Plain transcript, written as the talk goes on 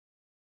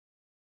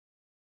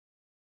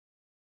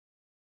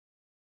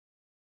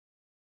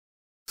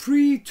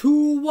3,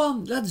 2,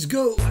 1, let's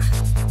go.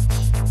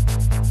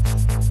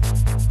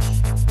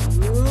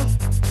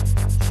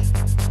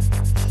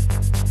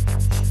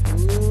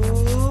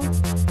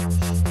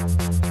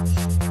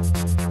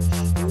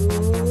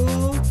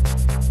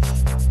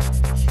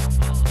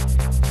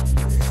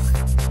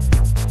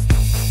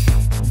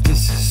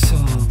 This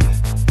song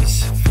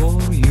is for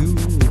you,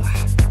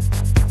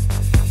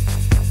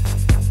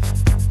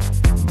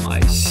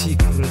 my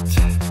secret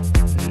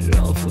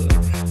lover.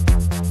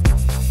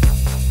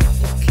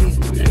 Okay,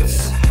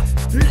 let's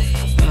play.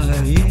 I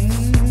am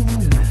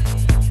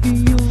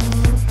your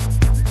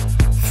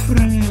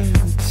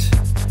friend.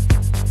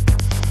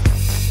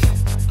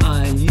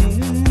 I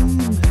am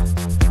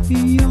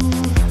your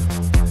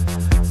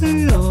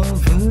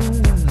lover.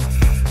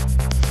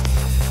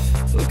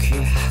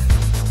 Okay.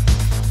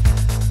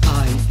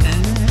 I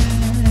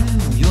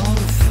am your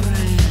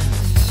friend.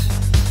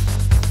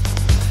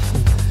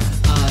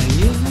 I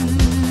am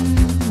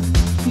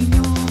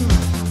your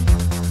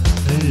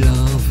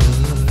lover.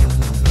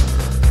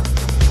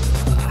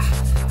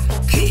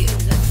 Okay,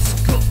 let's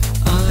go.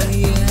 I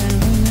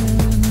am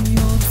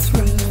your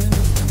friend.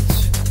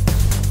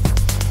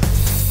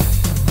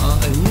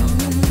 I am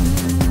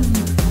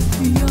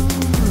your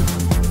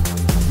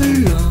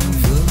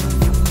lover.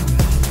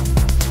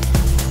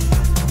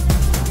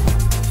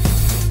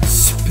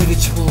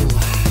 Spiritual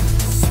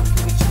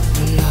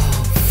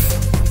love,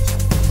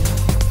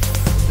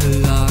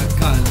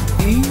 like an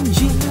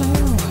angel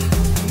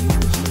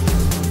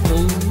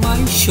on my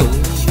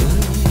shoulder.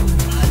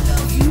 I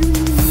love you,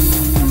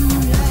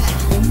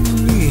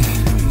 only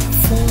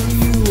for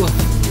you.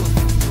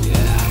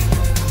 Yeah,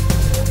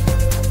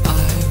 I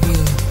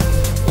will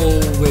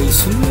always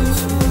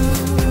love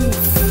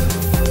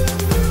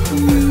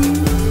you.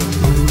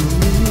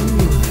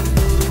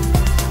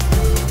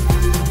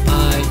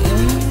 I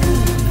am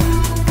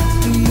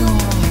your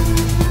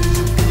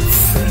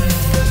friend.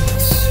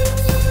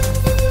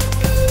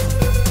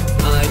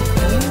 I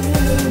am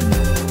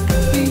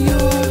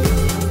your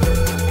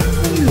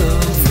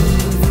lover.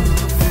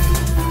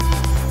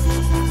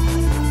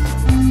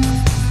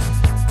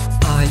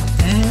 I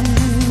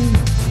am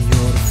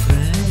your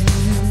friend.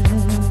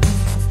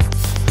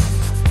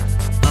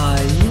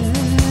 I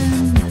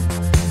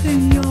am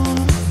your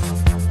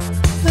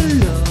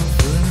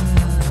lover.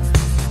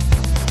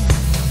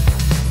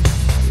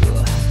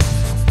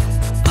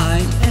 I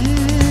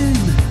am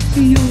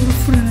your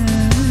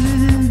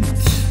friend.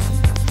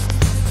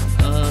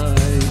 I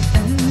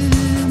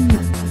am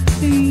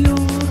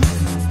your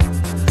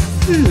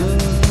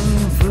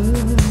lover.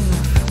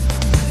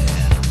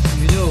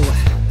 You know,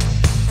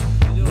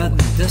 when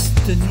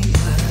destiny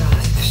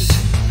arrives,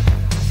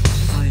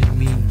 I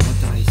mean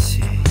what I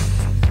say.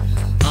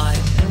 I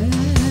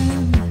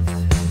am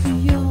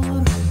your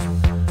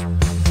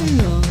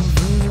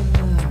lover.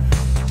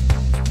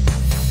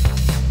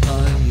 I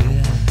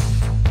am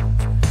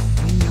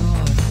your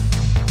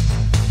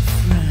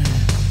friend.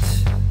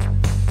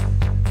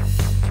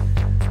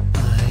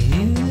 I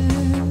am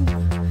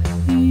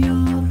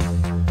your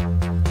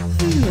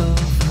lover.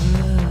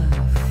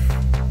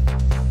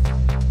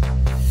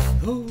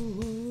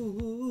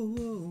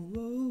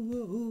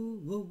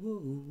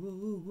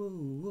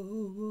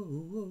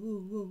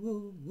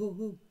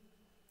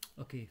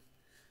 Okay.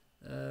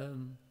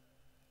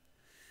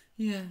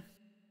 Yeah.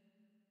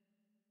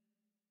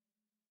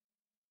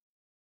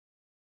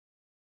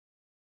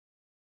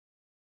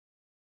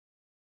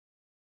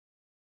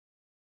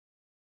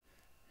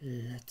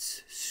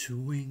 Let's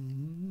swing.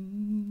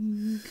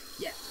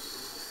 Yeah.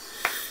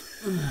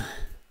 Yeah.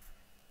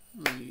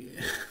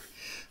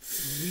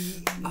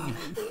 We are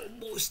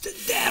almost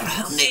there,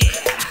 honey.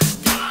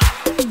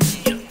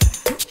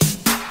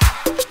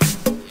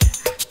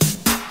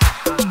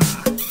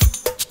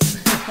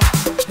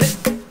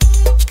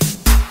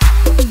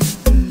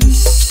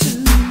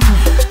 Listen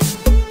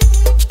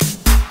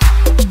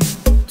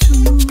to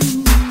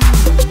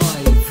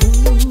my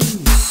voice.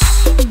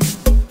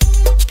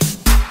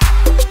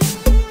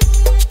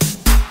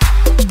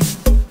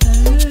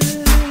 And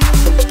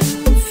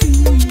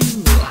feel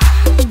my love.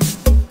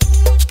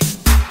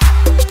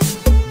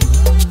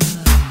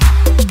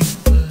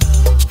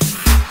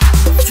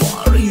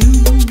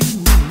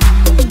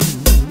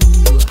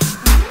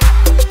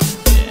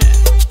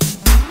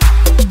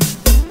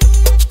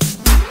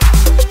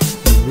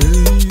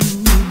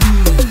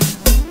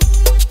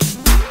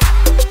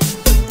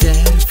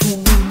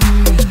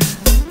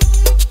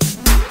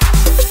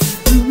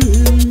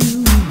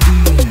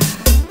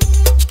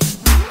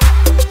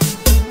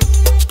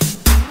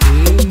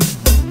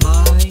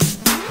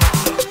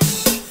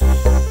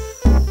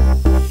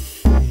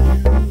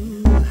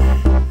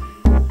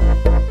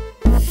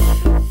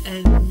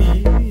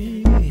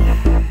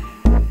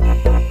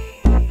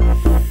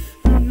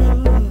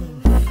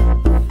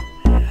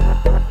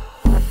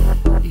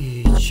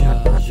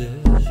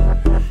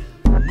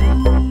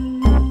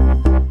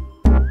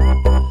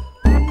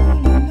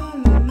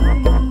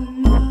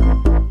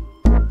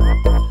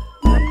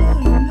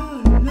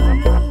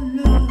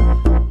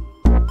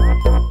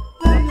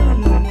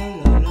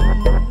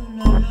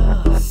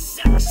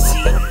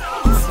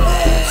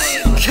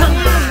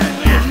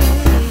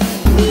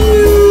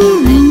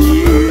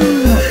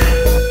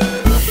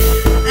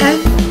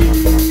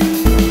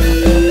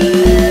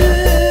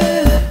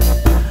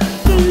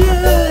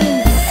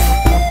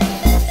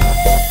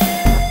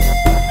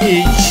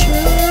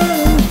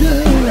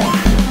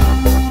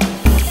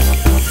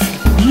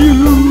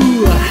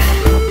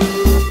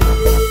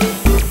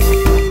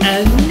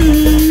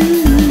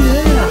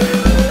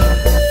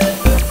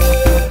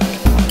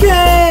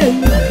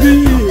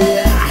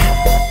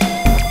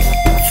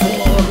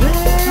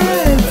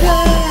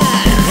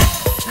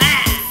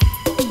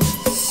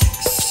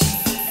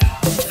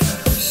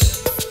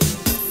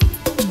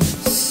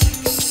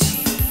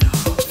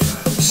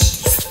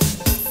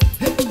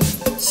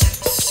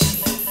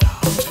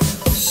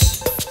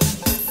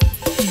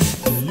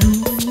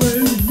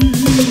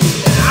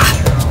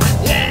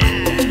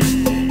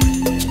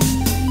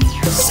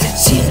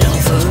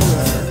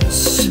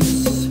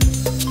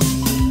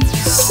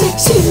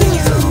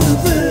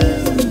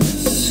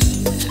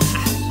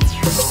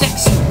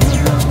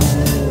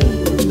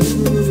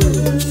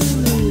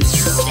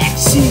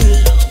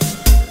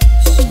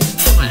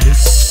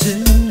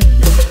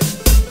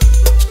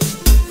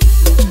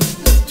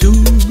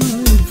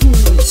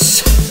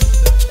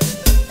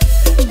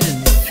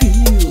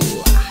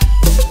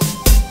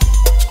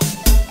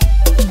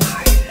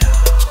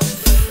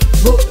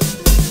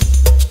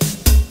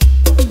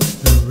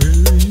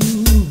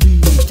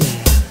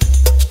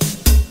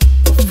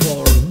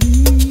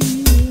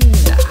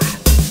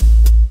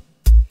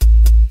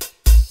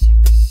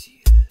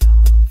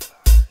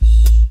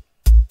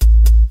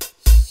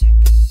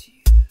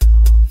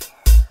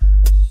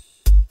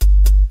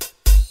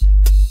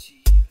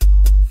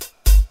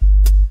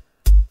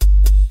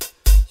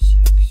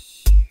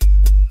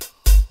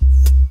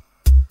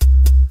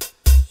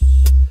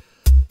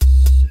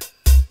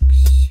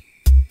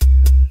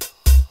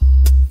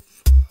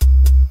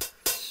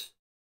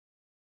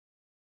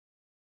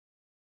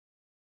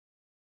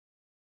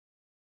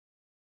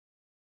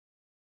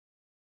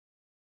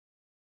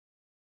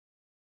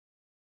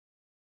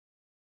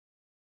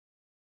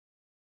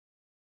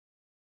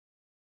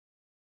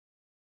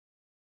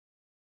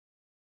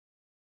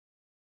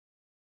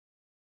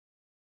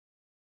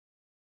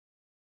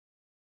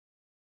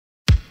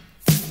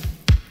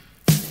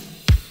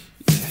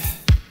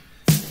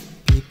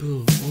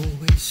 People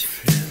always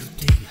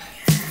flirting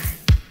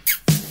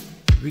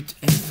with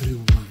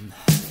everyone.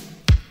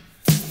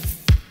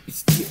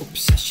 It's the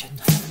obsession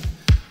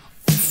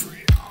of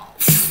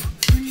love.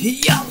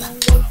 Yeah.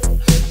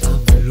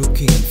 I'm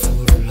looking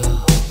for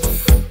love.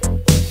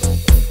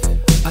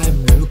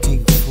 I'm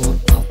looking for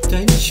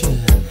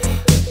attention.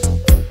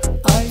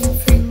 I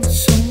feel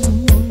so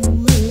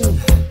well.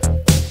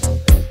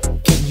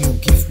 Can you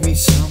give me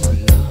some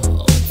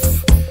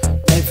love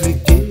every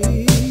day?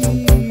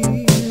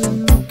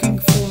 Looking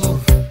for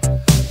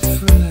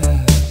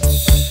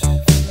friends,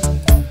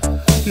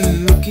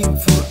 looking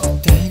for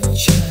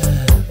attention,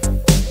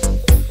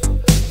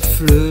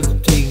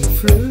 flirting,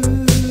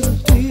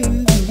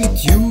 flirting with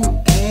you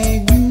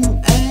and you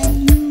and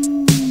you.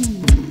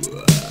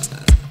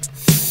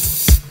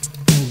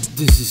 And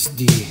this is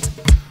the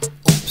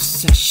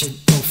obsession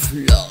of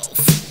love.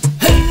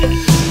 Hey,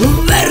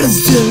 where's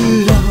the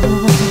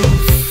love?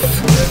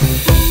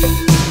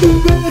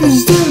 Where is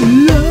the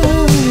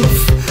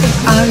love?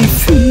 I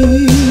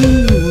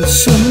feel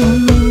so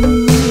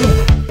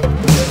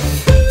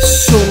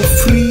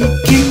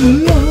freaking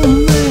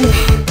lonely.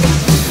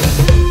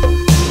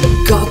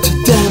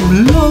 Goddamn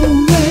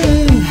lonely.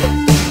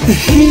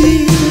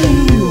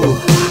 Heal.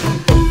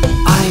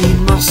 I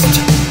must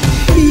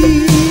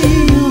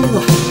heal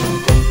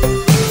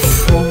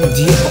from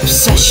the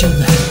obsession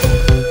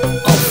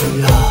of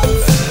love.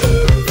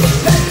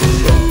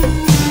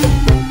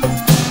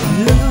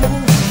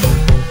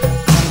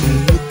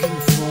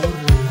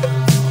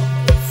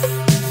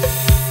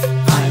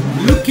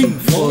 Looking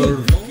for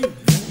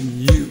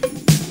you.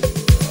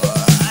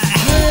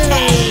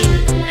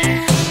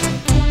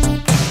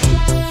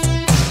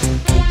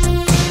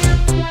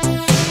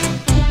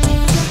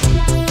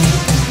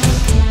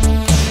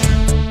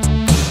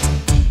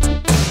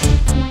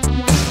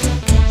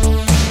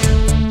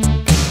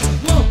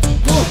 Whoa,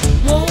 whoa,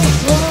 whoa,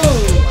 whoa.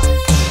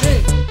 Hey.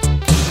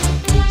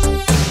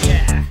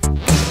 Yeah.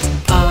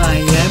 I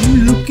am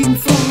looking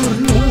for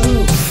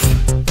love.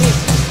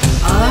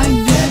 I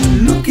am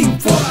looking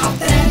for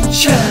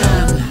attention.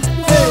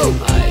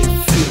 I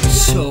feel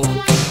so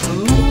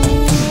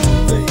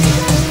lonely.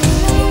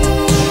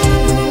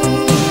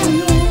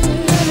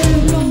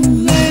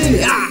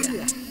 The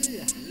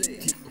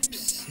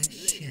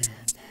obsession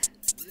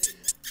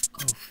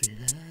of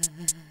love.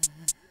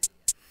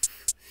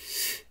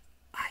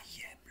 I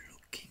am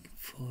looking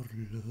for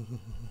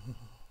love.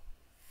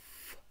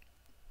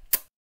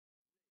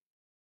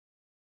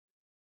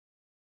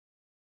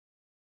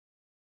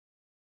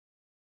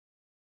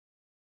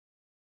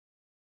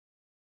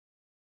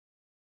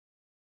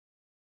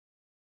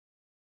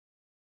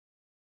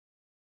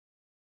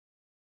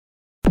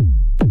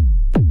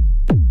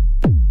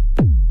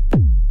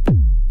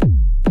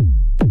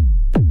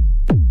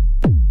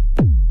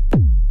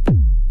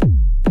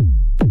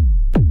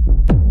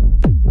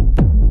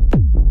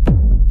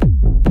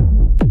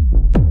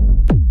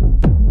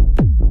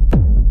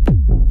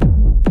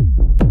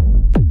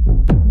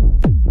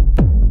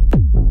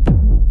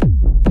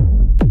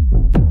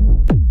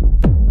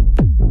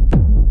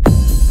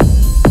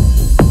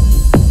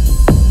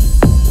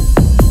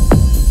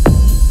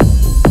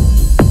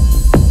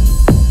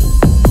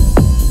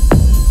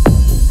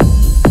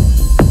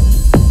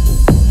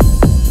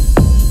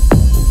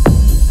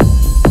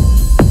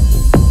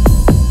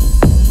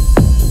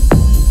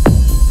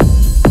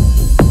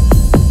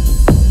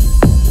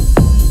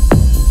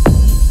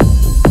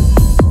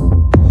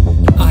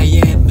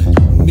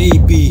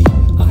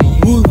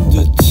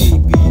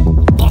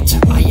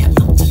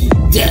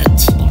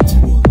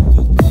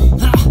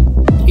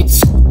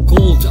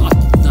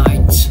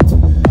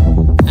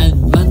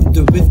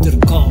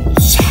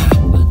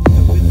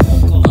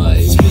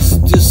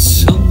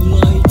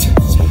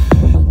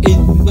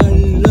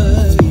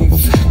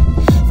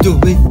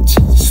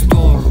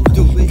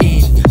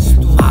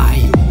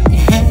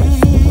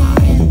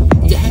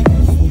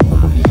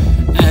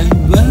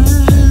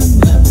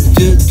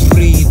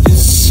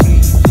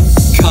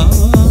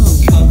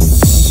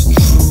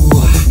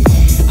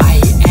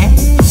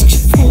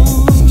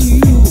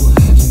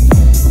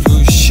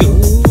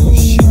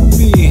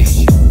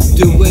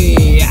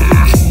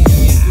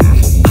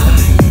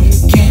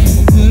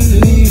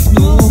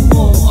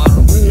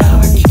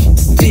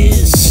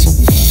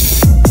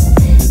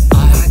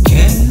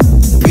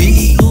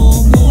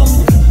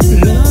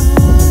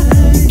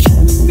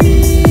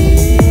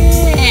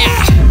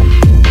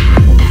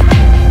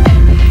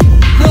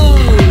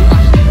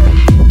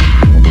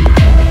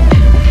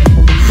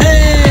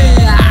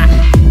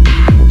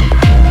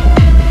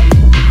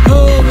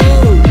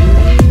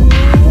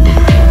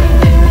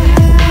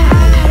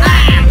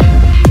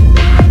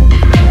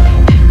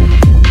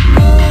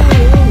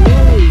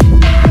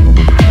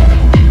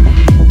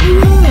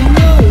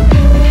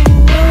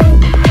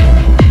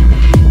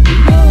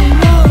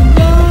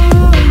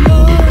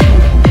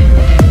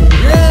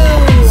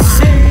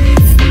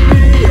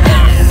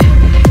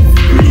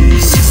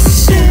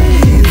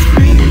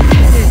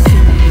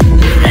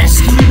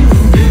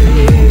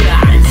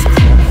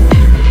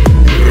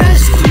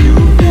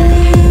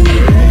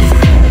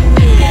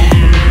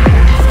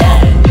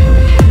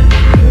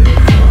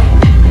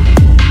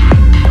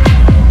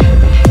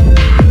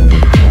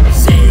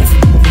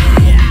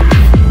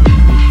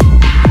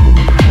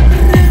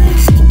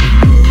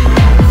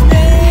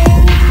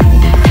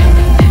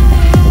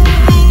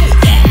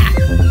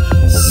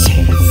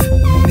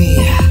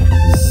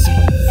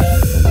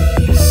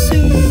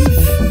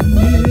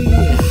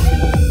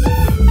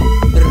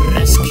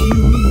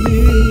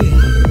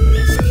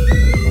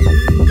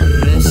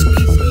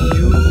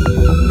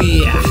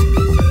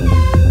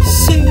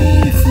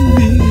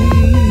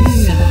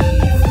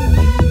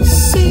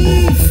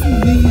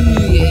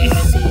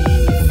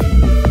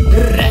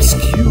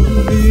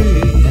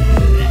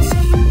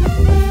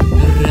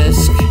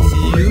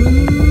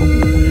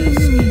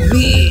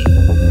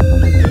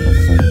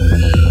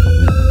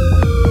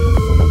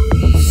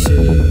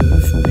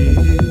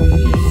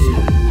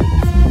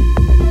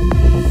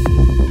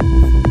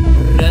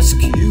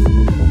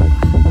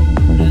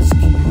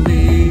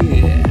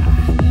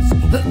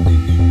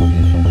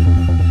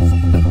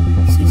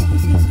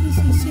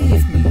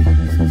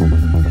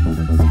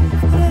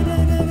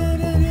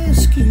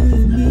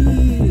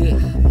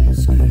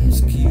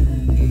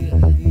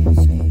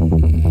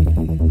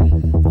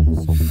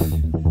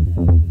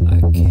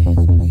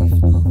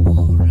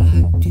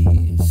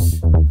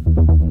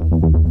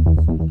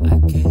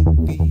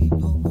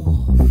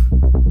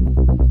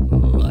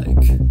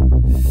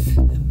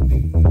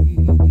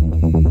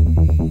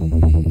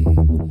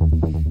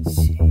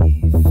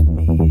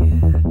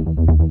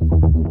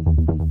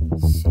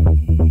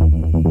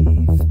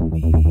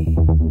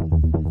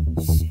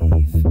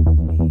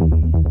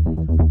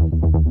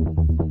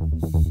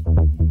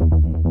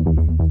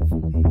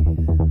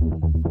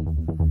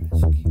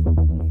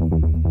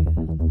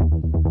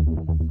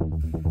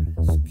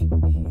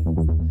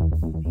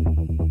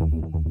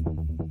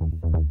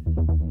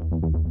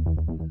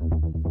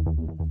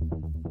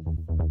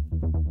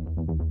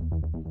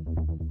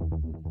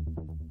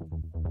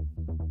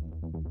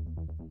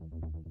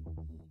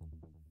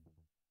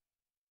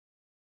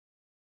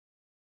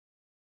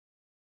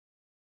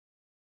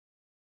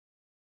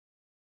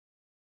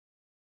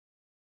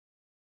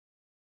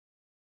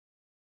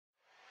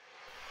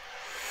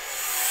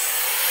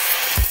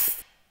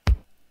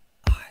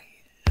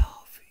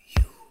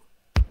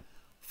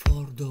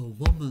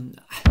 woman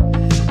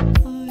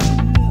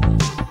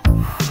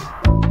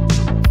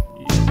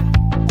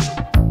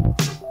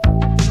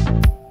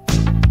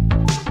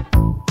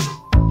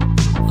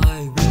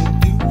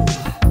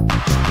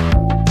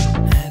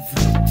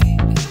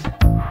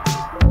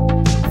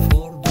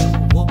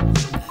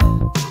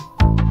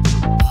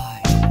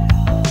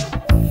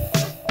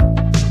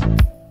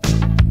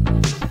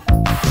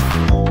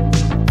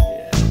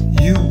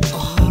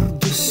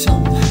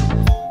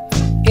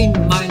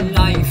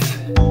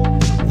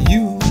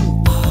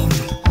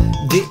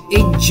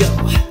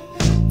angel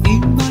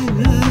in my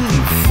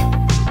life.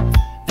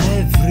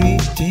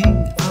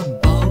 Everything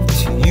about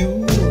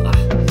you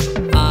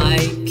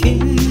I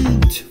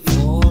can't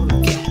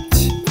forget.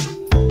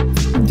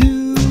 The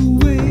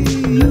way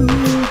you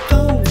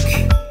talk,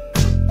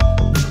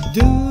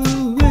 the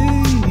way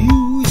you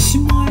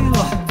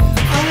smile, I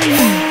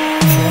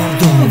love for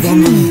the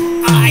woman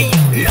I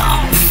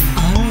love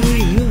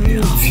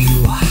you.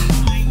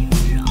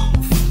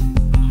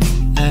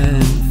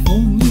 And for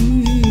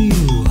me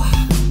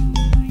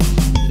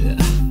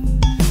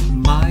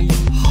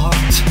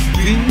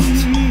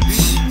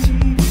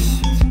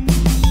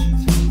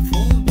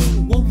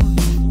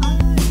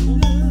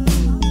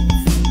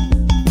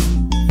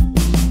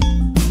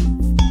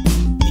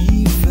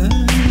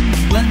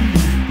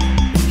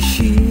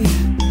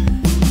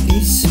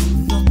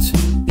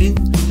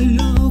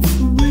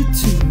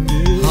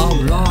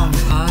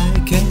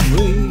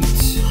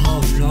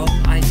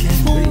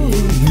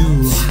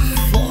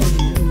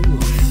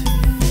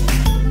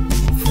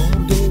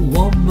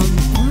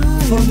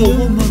the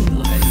woman I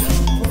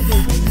love,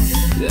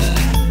 yeah.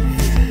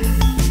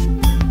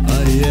 I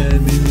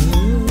am in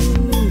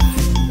love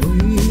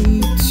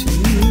with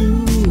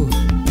you.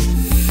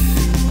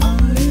 I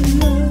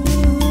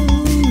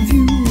love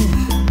you.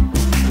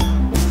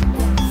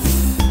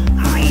 I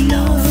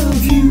love you. I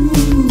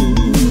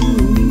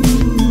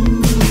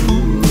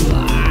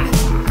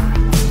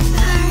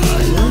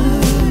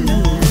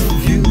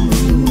love you.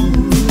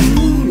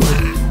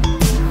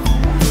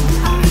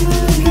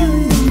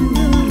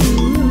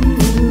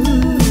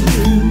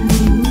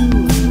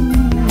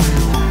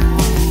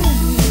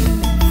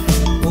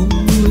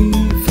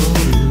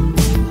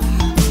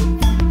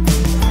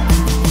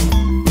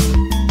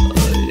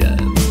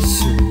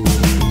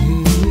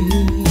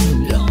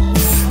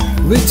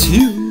 With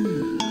you,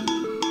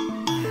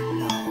 I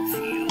love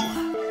you. I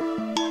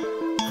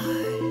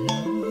love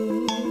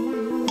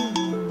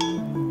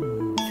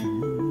you.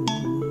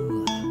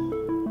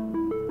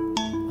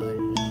 I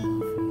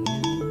love you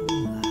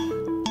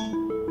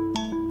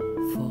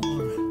for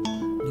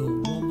the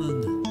woman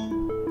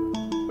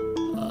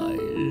I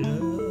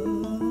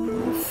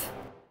love.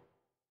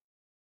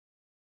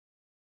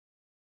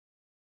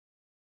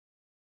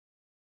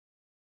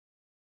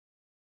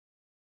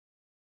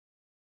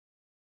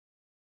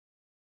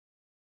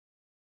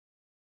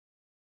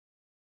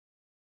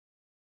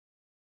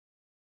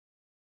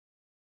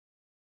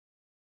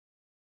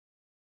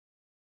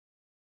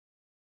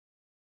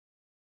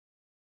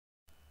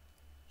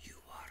 You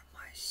are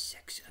my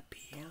sex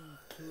appeal.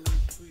 1, 2,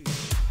 3.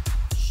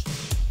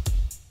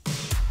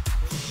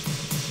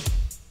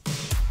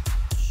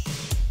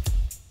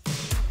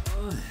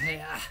 Oh,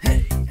 yeah.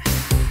 Hey.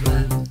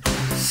 When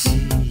I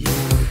see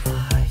your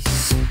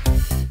eyes,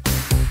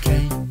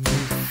 can you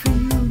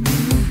feel me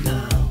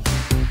now?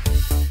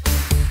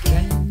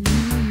 Can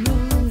you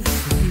love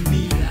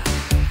me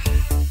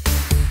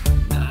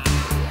now?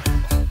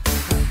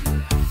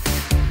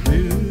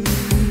 Will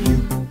you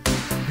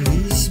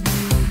please me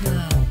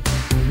now?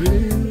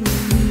 Will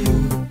you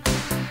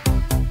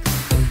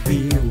be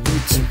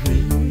with me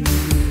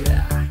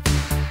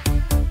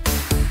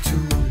to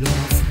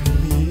love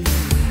me?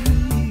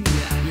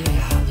 Yeah,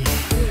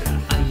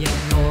 I am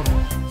your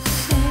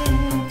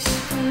sex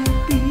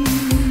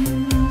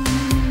appeal.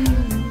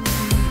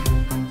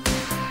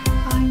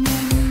 I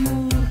am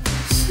your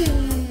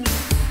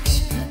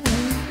sex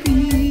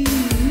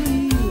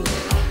appeal.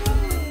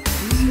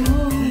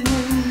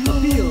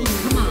 Appeal,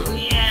 come on,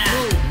 yeah.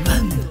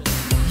 When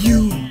you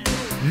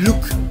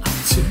look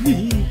at me,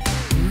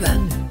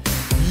 when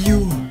you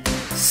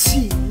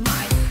see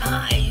my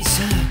eyes,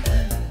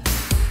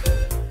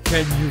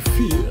 can you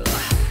feel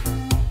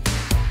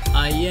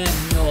I am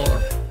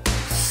your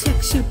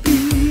sex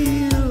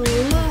appeal?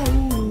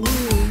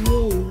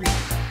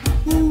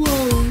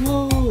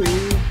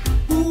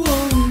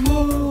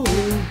 Whoa.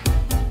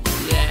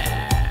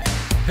 Yeah.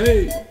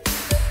 Hey.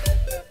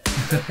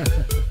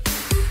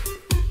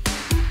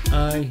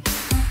 I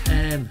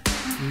am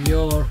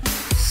your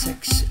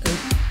sex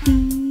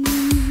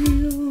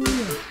appeal.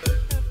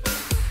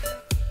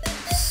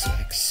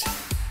 Sex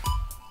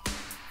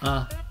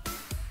appeal.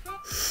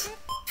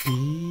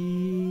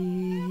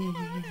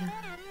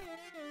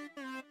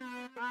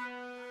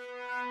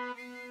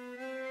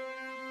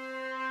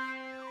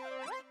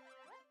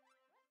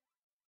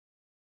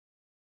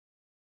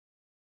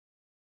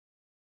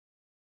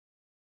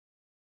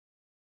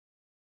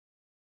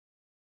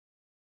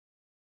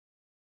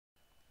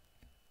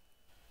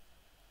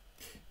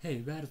 Hey,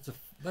 where the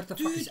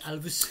fuck is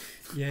Elvis?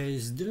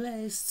 Yes, the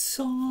last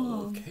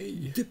song.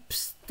 Okay.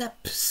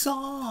 Dubstep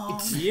song.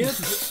 It's yep.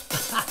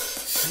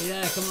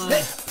 Yeah, come on.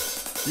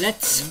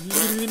 Let's. Bam,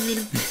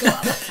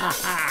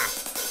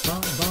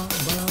 bam, bam,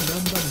 bam,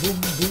 bam, boom,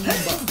 boom,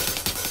 bam.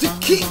 The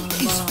king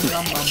is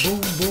Bam, bam, boom,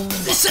 boom,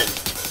 bam. Listen.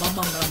 Bam,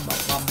 bam, bam, bam,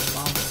 bam,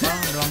 bam, bam,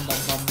 bam,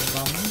 bam, bam,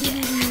 bam.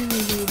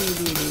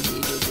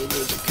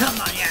 Come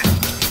on, yeah.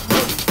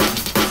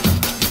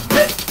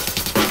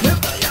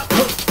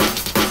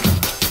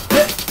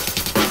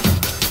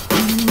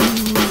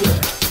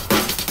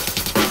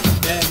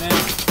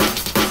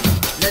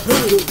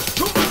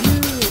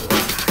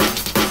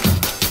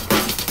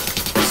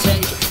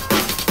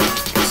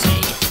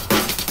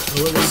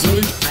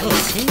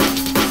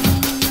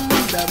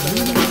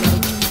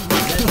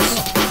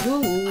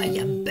 I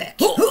am back.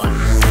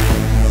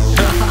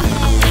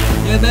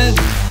 Yeah, man.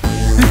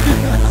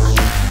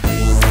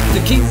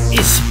 The king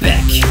is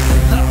back.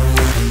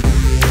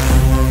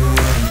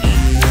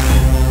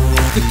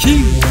 The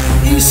king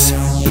is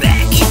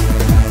back.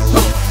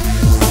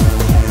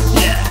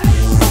 Yeah.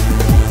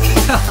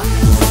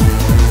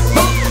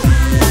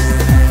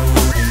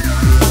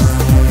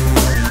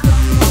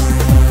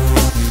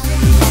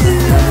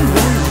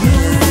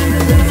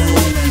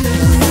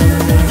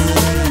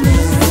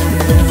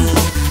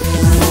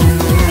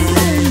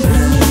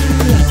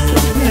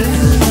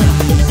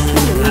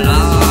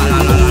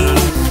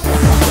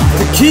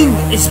 The king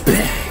is back.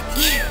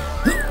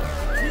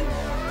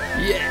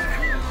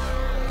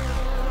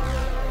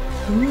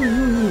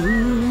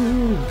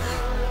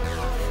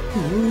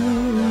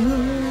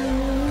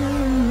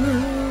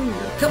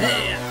 Yeah. Come on.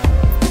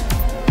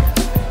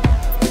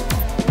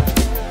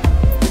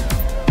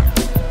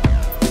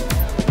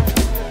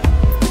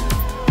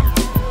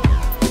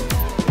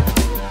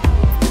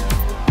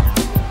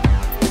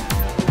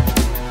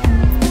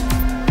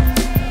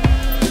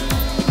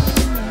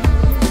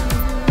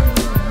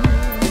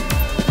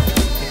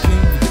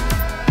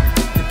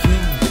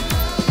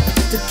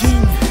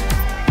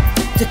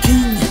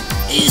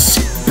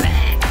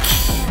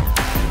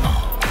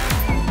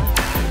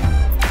 The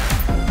king is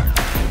back.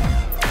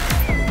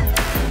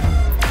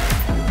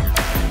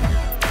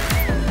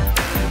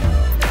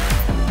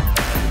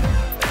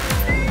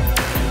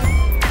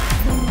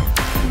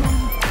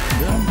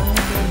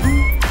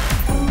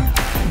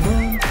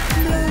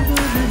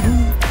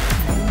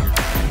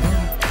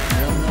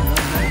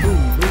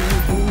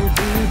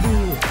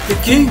 The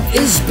king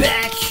is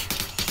back.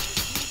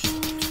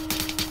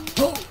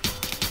 Oh.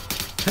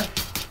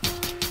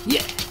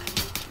 Yeah.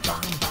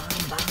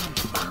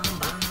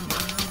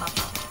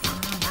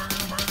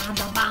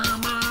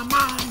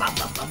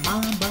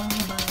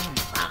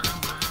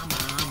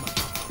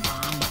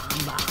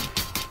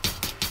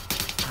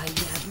 I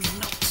am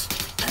not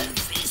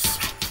Elvis,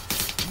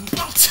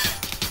 but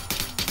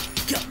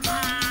come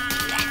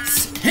on,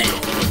 let's go.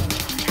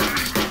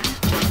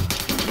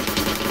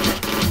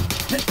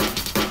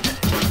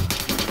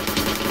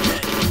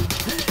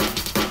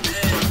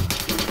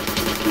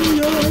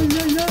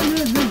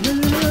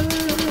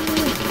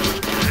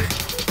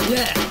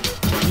 Yeah,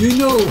 you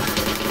know,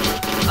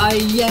 I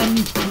am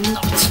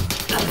not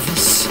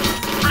Elvis.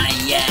 I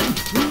am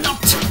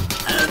not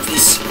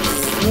Elvis.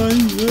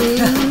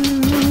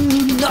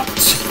 Not.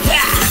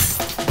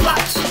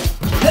 But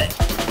hey,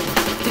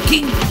 the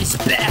king is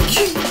back.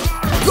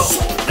 Go.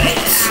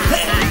 Yes.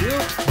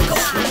 Go.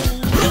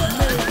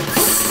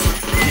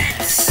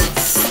 Yes.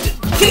 The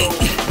king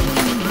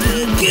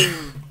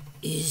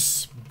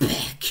is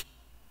back.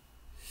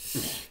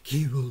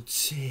 He will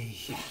say,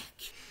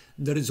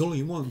 there is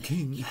only one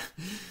king.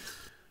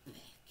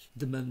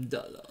 The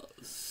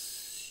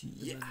mandalas.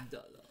 Yeah. The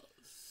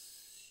mandalas.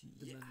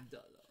 The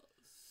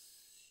mandalas.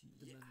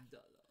 The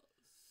mandalas.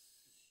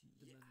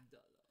 The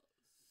mandalas.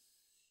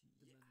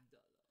 The mandalas.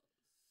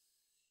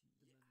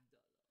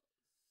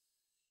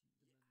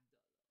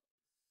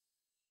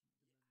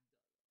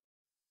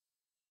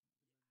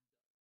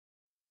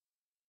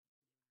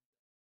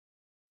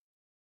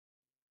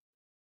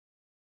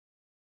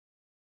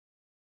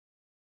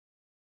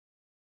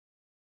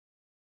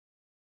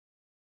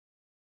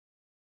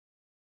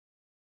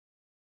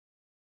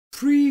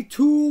 3,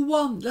 2,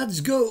 1,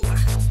 let's go!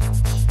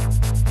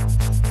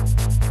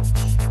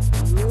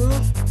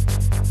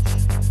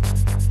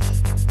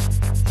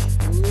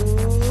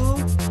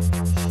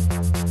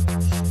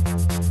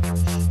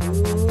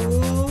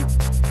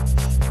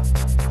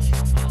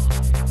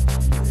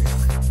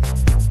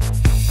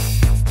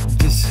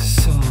 This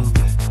song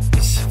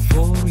is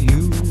for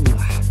you,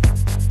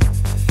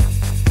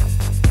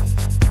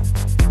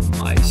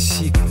 my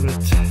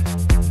secret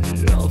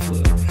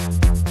lover.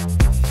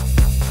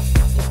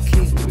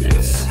 Okay,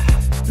 let's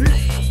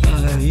play. I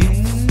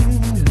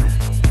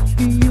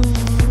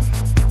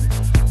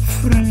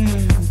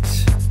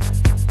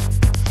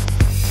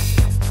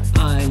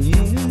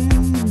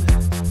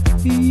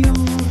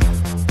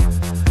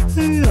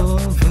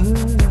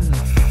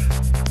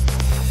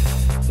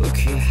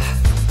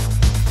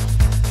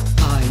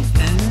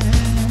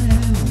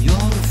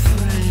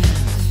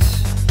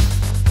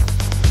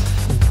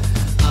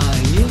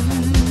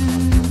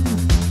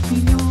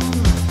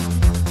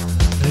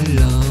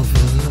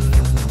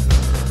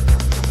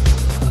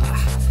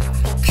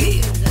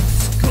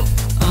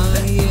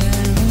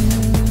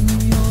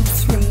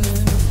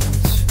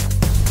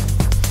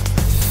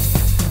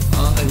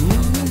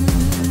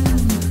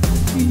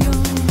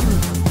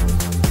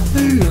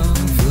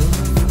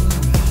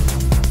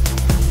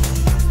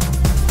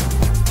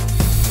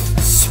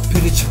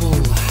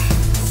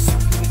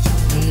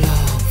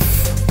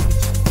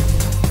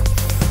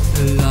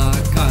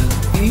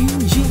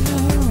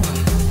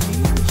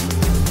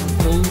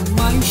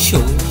show.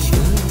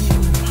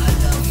 I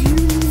love you,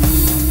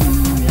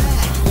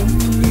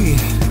 only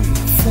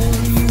for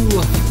you.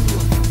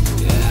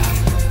 Yeah,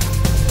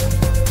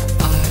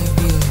 I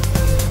will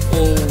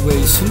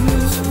always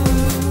love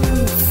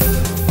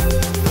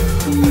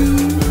you.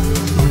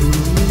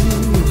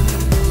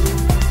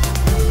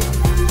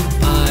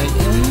 I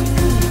am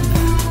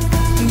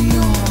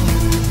your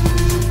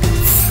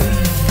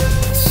friend.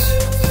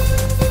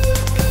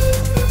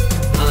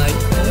 I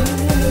am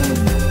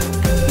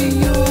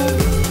your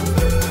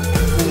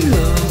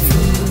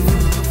lover.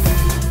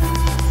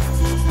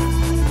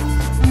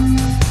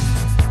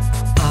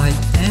 I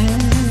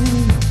am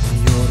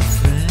your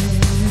friend.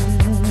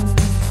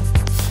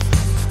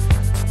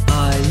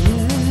 I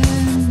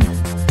am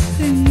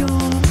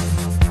your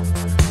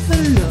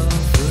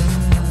lover.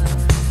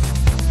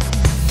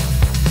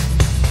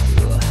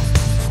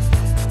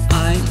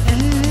 I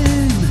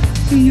am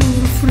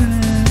your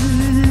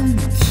friend.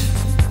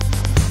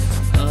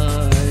 I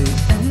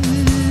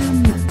am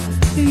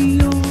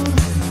your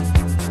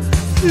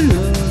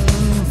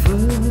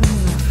lover.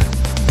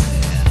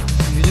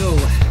 You know,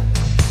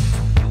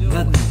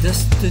 when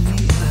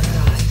destiny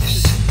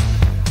arrives,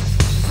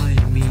 I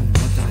mean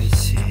what I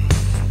say.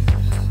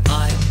 I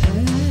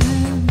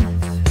am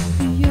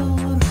your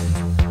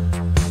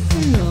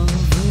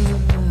lover.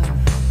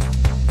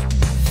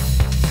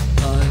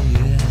 I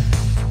am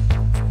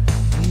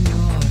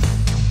your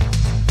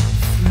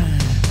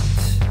friend.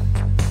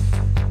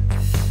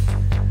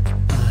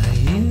 I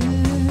am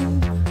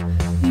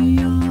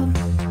your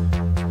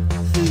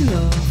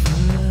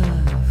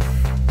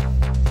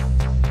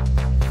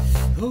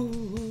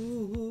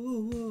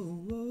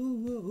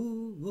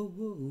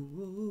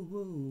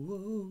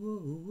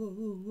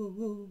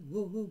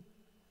lover.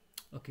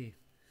 Okay.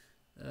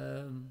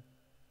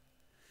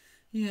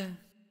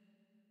 Yeah.